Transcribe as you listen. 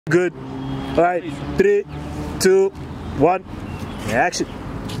Good. Alright, 3, 2, 1, action.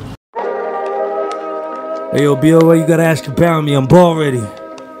 Hey yo, BOA, you gotta ask about me. I'm ball ready.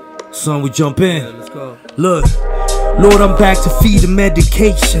 Son, we jump in. Yeah, let's go. Look, Lord, I'm back to feed the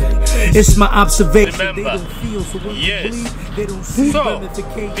medication. It's my observation. Remember, yes. So,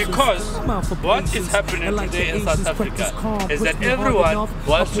 because what is happening today in South Africa is that everyone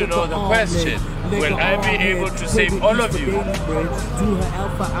wants to know the question, will I be able to save all of you?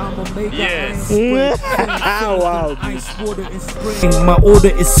 Yes. Wow. My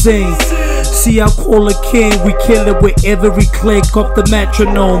order is sing. See, I call a king. We kill it with every click of the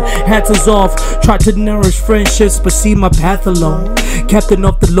metronome. Hats is off. Try to nourish friendships, but see my path alone. Captain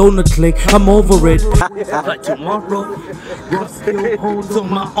of the loner clique, I'm over it. Like tomorrow, God still holds on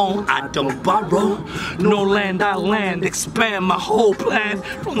my own. I don't borrow. No land, I land. Expand my whole plan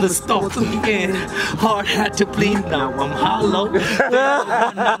from the start to the end. Heart had to bleed, now I'm hollow.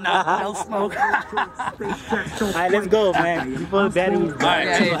 Alright, let's go, man. Before the batteries.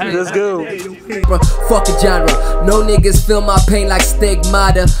 Alright, let's go. Fuck a genre. No niggas feel my pain like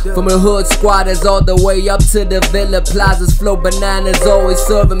stigmata. From the hood squatters all the way up to the Villa Plazas. Flow bananas, always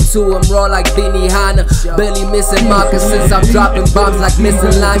serve them to them raw like Benny Hanna. Barely missing moccasins, I'm dropping bombs like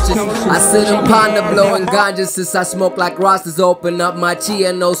missing launches. I sit and ponder blowing ganja since I smoke like rosters. Open up my chi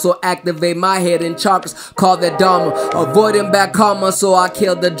and also activate my head in chakras. Call that Dharma. Avoiding back karma, so I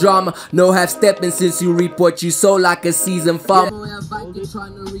kill the drama. No half stepping since you reap what you sow like a seasoned farmer.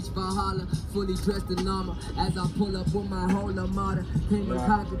 Trying to reach Valhalla, fully dressed in armor. As I pull up with my whole armada, came in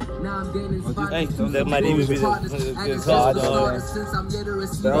pocket. Now I'm gaining spiders. That might even be the card. Since I'm literate.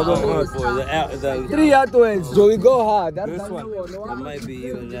 3 outwards, so we go hard. That's this one. That might be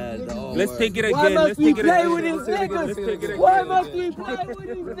even that. Let's take it again. Why must we play play with these niggas? Why must we play with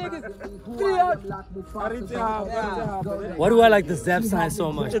these niggas? 3 out. Why do I like the Zap sign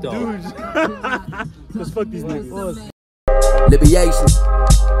so much, though? Because fuck these niggas. Libations.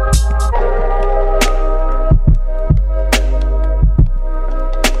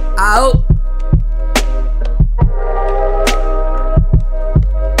 Out.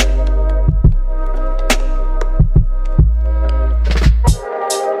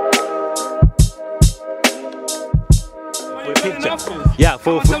 Yeah,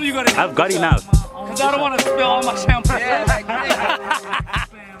 I've got enough. Because I don't want to spill all my champagne.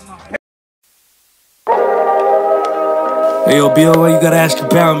 Hey yo, BOA, you gotta ask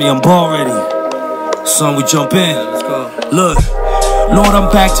about me. I'm ball ready. Son, we jump in. Yeah, let's go. Look, Lord, I'm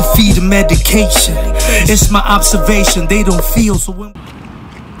back to feed the medication. It's my observation. They don't feel so when.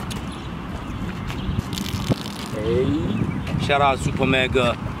 Hey. Shout out Super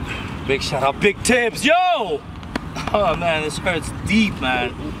Mega. Big shout out Big Tips. Yo! Oh man, this hurts deep,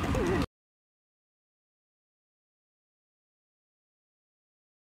 man.